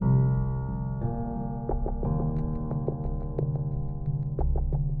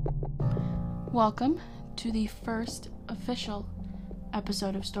Welcome to the first official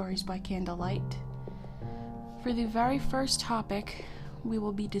episode of Stories by Candlelight. For the very first topic, we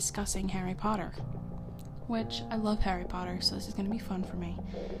will be discussing Harry Potter, which I love Harry Potter, so this is going to be fun for me.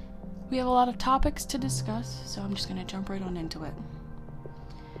 We have a lot of topics to discuss, so I'm just going to jump right on into it.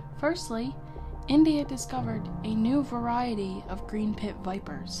 Firstly, India discovered a new variety of green pit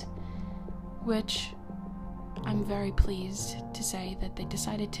vipers, which I'm very pleased to say that they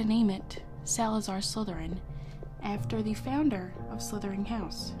decided to name it Salazar Slytherin, after the founder of Slytherin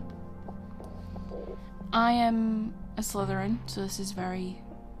House. I am a Slytherin, so this is very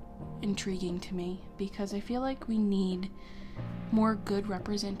intriguing to me, because I feel like we need more good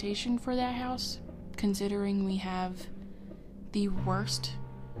representation for that house, considering we have the worst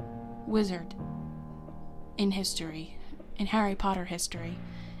wizard in history, in Harry Potter history,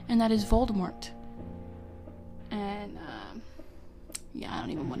 and that is Voldemort. And, I don't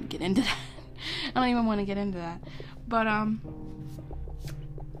even want to get into that. But,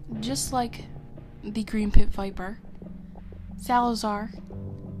 just like the Green Pit Viper, Salazar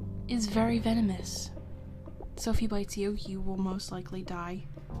is very venomous. So if he bites you, you will most likely die.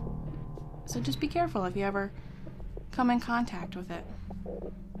 So just be careful if you ever come in contact with it.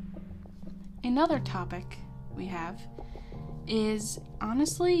 Another topic we have is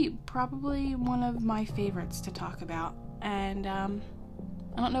honestly probably one of my favorites to talk about, and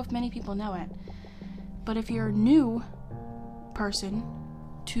I don't know if many people know it, but if you're a new person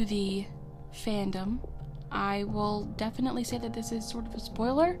to the fandom, I will definitely say that this is sort of a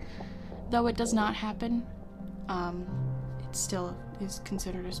spoiler, though it does not happen. It still is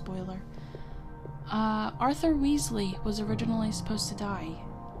considered a spoiler. Arthur Weasley was originally supposed to die.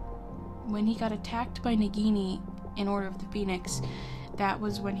 When he got attacked by Nagini in Order of the Phoenix, that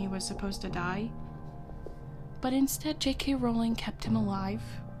was when he was supposed to die. But instead, J.K. Rowling kept him alive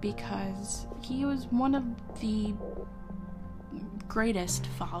because he was one of the greatest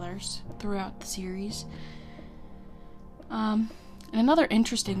fathers throughout the series. And another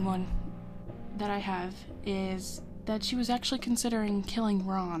interesting one that I have is that she was actually considering killing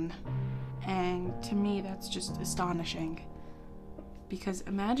Ron. And to me, that's just astonishing. Because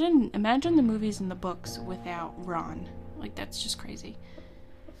imagine the movies and the books without Ron. Like, that's just crazy.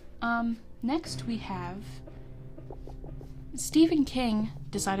 Next we have Stephen King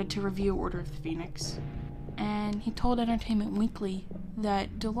decided to review Order of the Phoenix, and he told Entertainment Weekly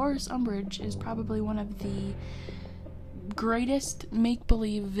that Dolores Umbridge is probably one of the greatest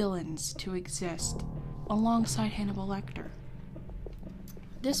make-believe villains to exist, alongside Hannibal Lecter.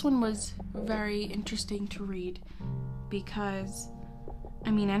 This one was very interesting to read because,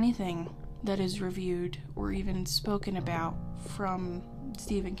 anything that is reviewed or even spoken about from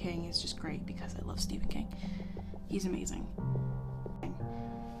Stephen King is just great because I love Stephen King. He's amazing.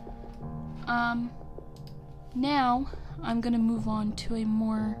 Now I'm gonna move on to a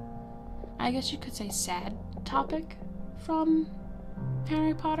more, I guess you could say, sad topic from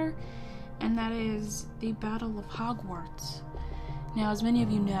Harry Potter, and that is the Battle of Hogwarts. Now, as many of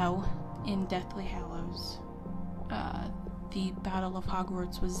you know, in Deathly Hallows, the Battle of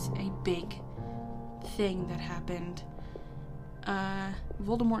Hogwarts was a big thing that happened.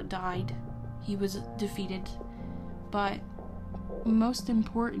 Voldemort died. He was defeated. But most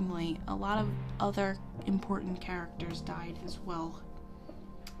importantly, a lot of other important characters died as well.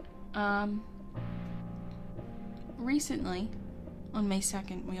 Recently, on May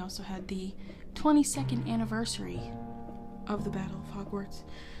 2nd, we also had the 22nd anniversary of the Battle of Hogwarts.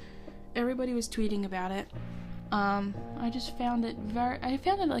 Everybody was tweeting about it. I just found it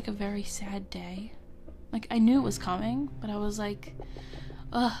like a very sad day. Like, I knew it was coming, but I was like,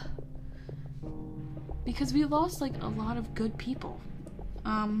 ugh. Because we lost, like, a lot of good people.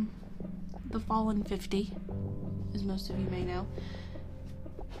 The Fallen 50, as most of you may know.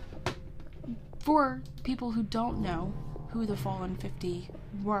 For people who don't know who the Fallen 50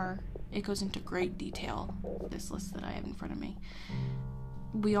 were, it goes into great detail, this list that I have in front of me.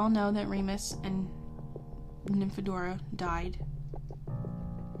 We all know that Remus and Nymphadora died.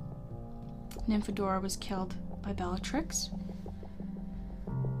 Nymphadora was killed by Bellatrix.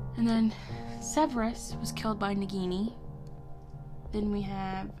 And then Severus was killed by Nagini. Then we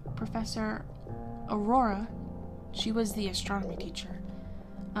have Professor Aurora. She was the astronomy teacher.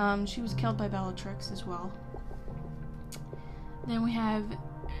 She was killed by Bellatrix as well. Then we have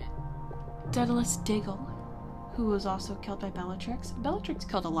Daedalus Diggle, who was also killed by Bellatrix. Bellatrix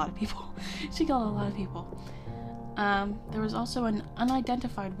killed a lot of people. She killed a lot of people. There was also an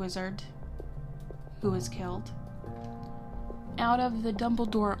unidentified wizard who was killed. Out of the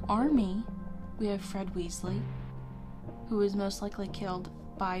Dumbledore army, we have Fred Weasley, who was most likely killed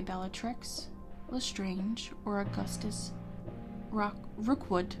by Bellatrix Lestrange, or Augustus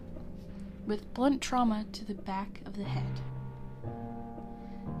Rookwood, with blunt trauma to the back of the head.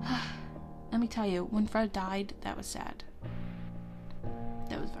 Let me tell you, when Fred died, that was sad.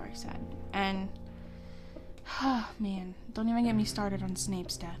 That was very sad. And, man, don't even get me started on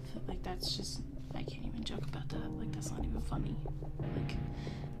Snape's death. Like, that's just, I can't even joke about that. Like, that's not even funny. Like,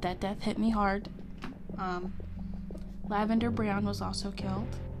 that death hit me hard. Lavender Brown was also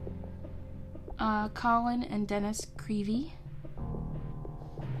killed. Colin and Dennis Creevy.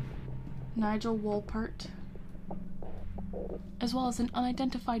 Nigel Wolpert, as well as an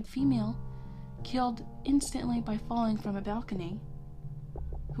unidentified female killed instantly by falling from a balcony,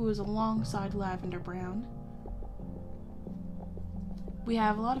 who was alongside Lavender Brown. We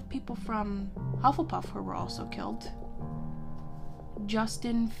have a lot of people from Hufflepuff who were also killed.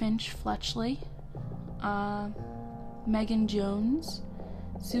 Justin Finch Fletchley, Megan Jones,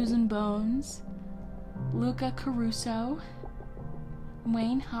 Susan Bones, Luca Caruso,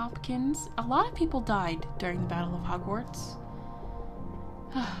 Wayne Hopkins. A lot of people died during the Battle of Hogwarts.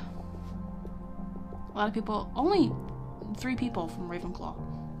 A lot of people, only 3 people from Ravenclaw.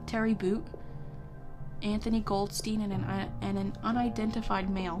 Terry Boot, Anthony Goldstein, and an unidentified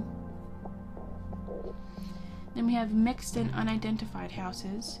male. Then we have mixed and unidentified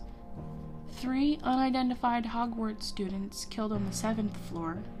houses. 3 unidentified Hogwarts students killed on the 7th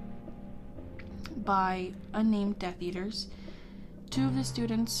floor by unnamed Death Eaters. 2 of the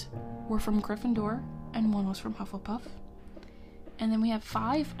students were from Gryffindor, and 1 was from Hufflepuff. And then we have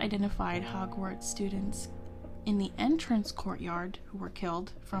 5 identified Hogwarts students in the entrance courtyard who were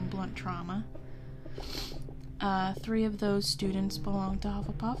killed from blunt trauma. 3 of those students belonged to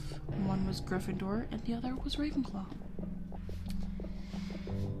Hufflepuff. 1 was Gryffindor, and the other was Ravenclaw.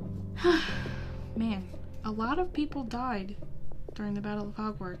 Man, a lot of people died during the Battle of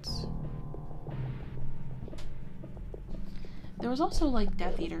Hogwarts. There was also, like,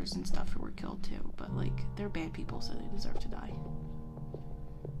 Death Eaters and stuff who were killed, too. But, like, they're bad people, so they deserve to die.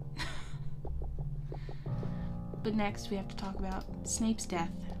 But next, we have to talk about Snape's death.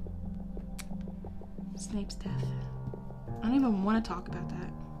 Snape's death. I don't even want to talk about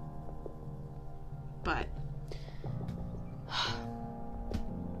that. But,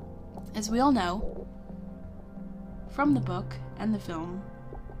 as we all know, from the book and the film,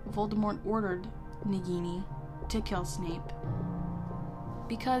 Voldemort ordered Nagini to kill Snape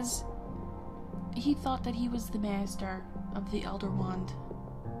because he thought that he was the master of the Elder Wand.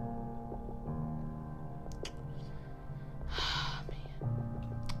 Man,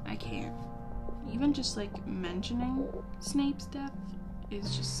 I can't. Even just, like, mentioning Snape's death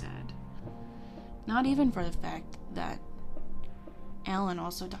is just sad. Not even for the fact that Alan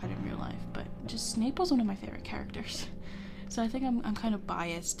also died in real life, but just Snape was one of my favorite characters. So I think I'm kind of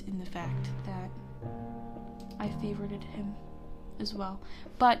biased in the fact that I favorited him as well.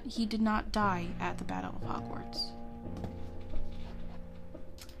 But he did not die at the Battle of Hogwarts.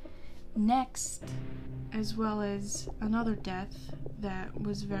 Next, as well as another death that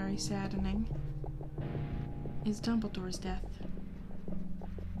was very saddening, is Dumbledore's death.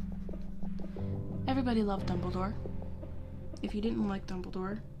 Everybody loved Dumbledore. If you didn't like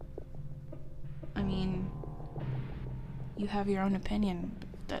Dumbledore, I mean, you have your own opinion.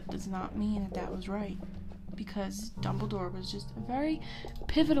 That does not mean that that was right. Because Dumbledore was just a very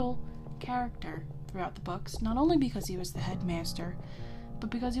pivotal character throughout the books. Not only because he was the headmaster, but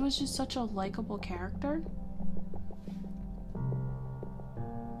because he was just such a likable character.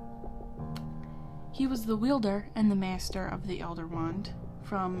 He was the wielder and the master of the Elder Wand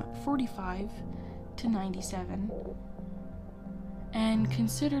from 45 to 97, and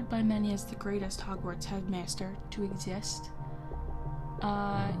considered by many as the greatest Hogwarts headmaster to exist.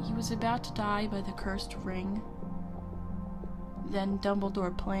 He was about to die by the cursed ring. Then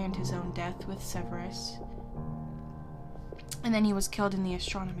Dumbledore planned his own death with Severus. And then he was killed in the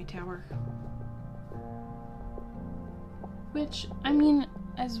Astronomy Tower. Which, I mean,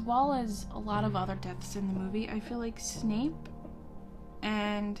 as well as a lot of other deaths in the movie, I feel like Snape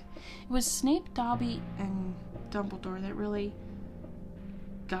and... It was Snape, Dobby, and Dumbledore that really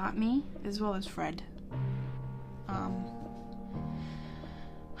got me, as well as Fred.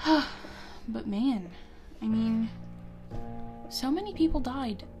 But man, I mean, so many people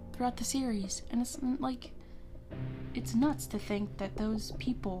died throughout the series, and it's like, it's nuts to think that those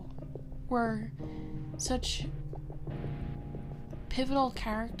people were such pivotal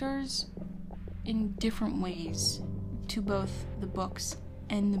characters in different ways to both the books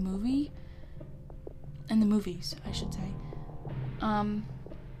and the movie, and the movies, I should say.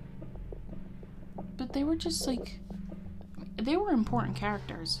 But they were just like, they were important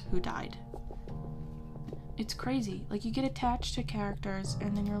characters who died. It's crazy. Like, you get attached to characters,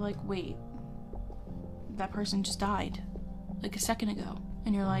 and then you're like, wait, that person just died, like, a second ago.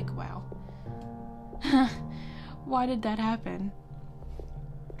 And you're like, wow. Why did that happen?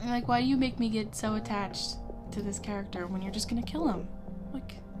 And, like, why do you make me get so attached to this character when you're just gonna kill him?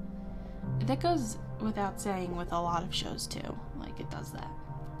 Like, that goes without saying with a lot of shows, too. Like, it does that.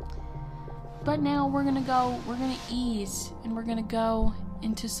 But now we're gonna ease, and we're gonna go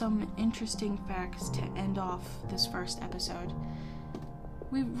into some interesting facts to end off this first episode.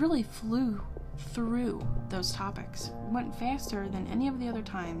 We really flew through those topics. Went faster than any of the other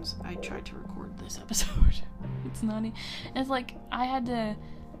times I tried to record this episode. It's like, I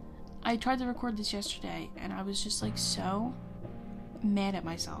tried to record this yesterday, and I was just, like, so mad at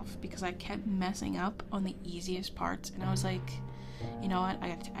myself because I kept messing up on the easiest parts, and I was like, you know what, I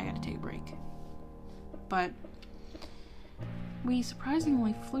gotta take a break. But we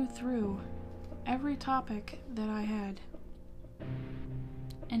surprisingly flew through every topic that I had.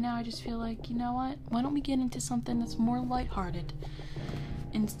 And now I just feel like, you know what? Why don't we get into something that's more lighthearted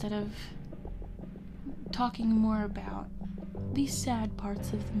instead of talking more about these sad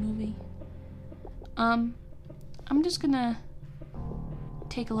parts of the movie? I'm just gonna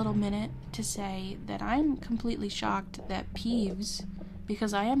take a little minute to say that I'm completely shocked that Peeves,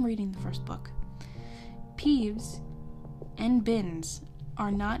 because I am reading the first book, Peeves and Binns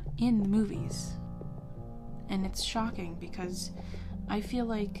are not in the movies. And it's shocking because I feel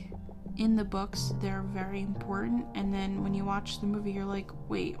like in the books they're very important, and then when you watch the movie you're like,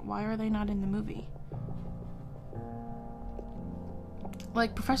 wait, why are they not in the movie?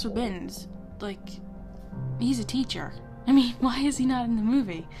 Like, Professor Binns, like, he's a teacher. I mean, why is he not in the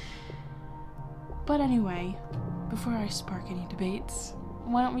movie? But anyway, before I spark any debates,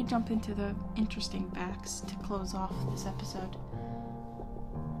 why don't we jump into the interesting facts to close off this episode?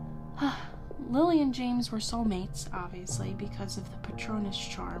 Lily and James were soulmates, obviously, because of the Patronus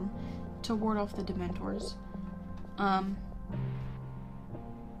charm to ward off the Dementors.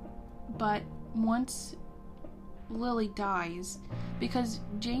 But once Lily dies, because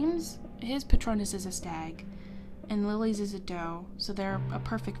James, his Patronus is a stag, and Lily's is a doe, so they're a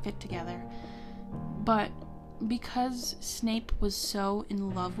perfect fit together. But because Snape was so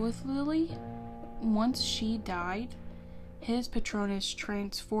in love with Lily, once she died, his Patronus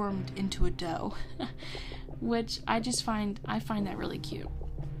transformed into a doe, which I find that really cute.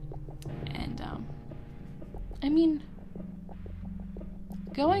 And I mean,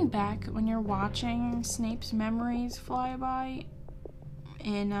 going back when you're watching Snape's memories fly by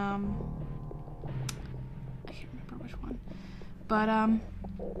in I can't remember which one, but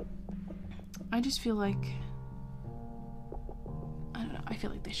I just feel like, I don't know, I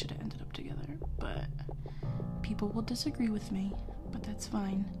feel like they should have ended up together, but people will disagree with me, but that's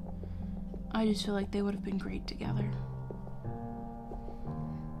fine. I just feel like they would have been great together.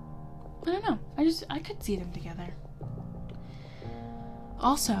 I don't know, I could see them together.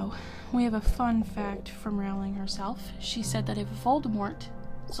 Also, we have a fun fact from Rowling herself. She said that if Voldemort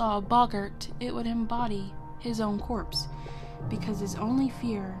saw a boggart, it would embody his own corpse, because his only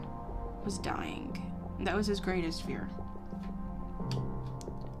fear was dying. That was his greatest fear.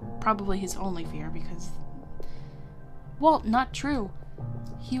 Probably his only fear, because, well, not true.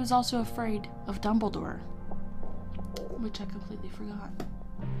 He was also afraid of Dumbledore, which I completely forgot.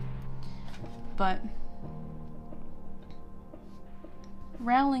 But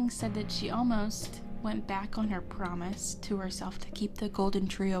Rowling said that she almost went back on her promise to herself to keep the Golden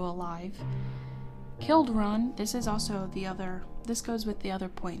Trio alive. Killed Ron. This goes with the other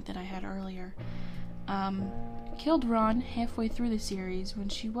point that I had earlier. Killed Ron halfway through the series when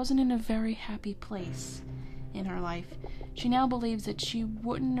she wasn't in a very happy place in her life. She now believes that she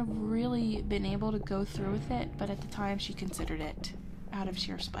wouldn't have really been able to go through with it, but at the time she considered it out of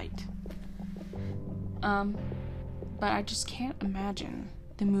sheer spite. But I just can't imagine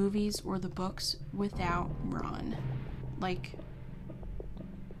the movies or the books without Ron. Like,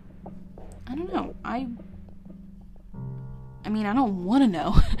 I don't know. I mean, I don't want to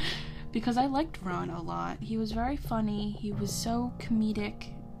know because I liked Ron a lot. He was very funny. He was so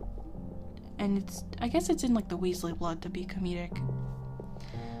comedic. And I guess it's in, like, the Weasley blood to be comedic.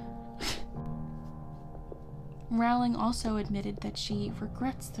 Rowling also admitted that she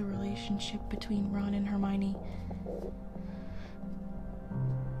regrets the relationship between Ron and Hermione.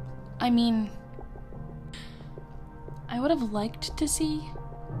 I mean, I would have liked to see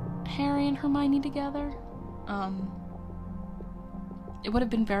Harry and Hermione together. It would have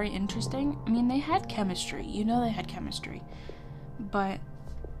been very interesting. I mean, they had chemistry. You know they had chemistry. But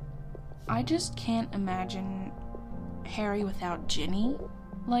I just can't imagine Harry without Ginny.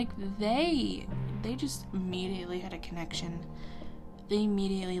 Like, they just immediately had a connection. They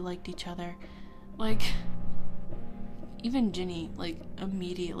immediately liked each other. Like, even Ginny, like,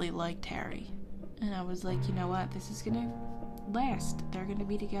 immediately liked Harry. And I was like, you know what? This is gonna last. They're gonna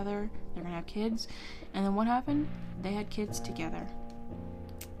be together. They're gonna have kids. And then what happened? They had kids together.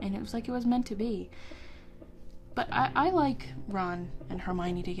 And it was like it was meant to be. But I like Ron and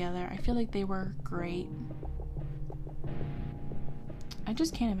Hermione together. I feel like they were great. I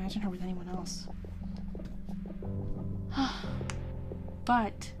just can't imagine her with anyone else.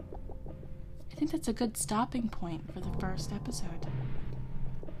 But I think that's a good stopping point for the first episode.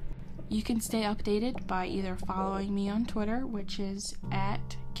 You can stay updated by either following me on Twitter, which is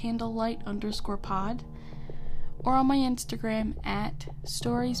at candlelight_pod, or on my Instagram at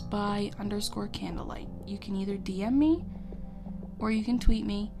storiesby_candlelight. You can either DM me or you can tweet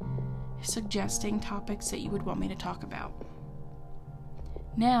me suggesting topics that you would want me to talk about.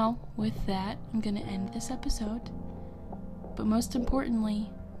 Now, with that, I'm going to end this episode. But most importantly,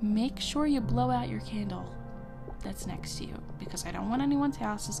 make sure you blow out your candle that's next to you, because I don't want anyone's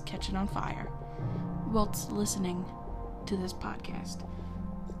houses catching on fire whilst listening to this podcast.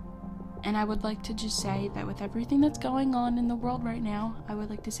 And I would like to just say that with everything that's going on in the world right now, I would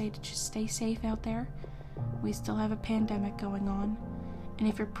like to say to just stay safe out there. We still have a pandemic going on. And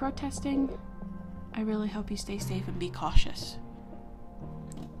if you're protesting, I really hope you stay safe and be cautious.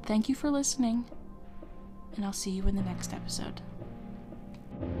 Thank you for listening, and I'll see you in the next episode.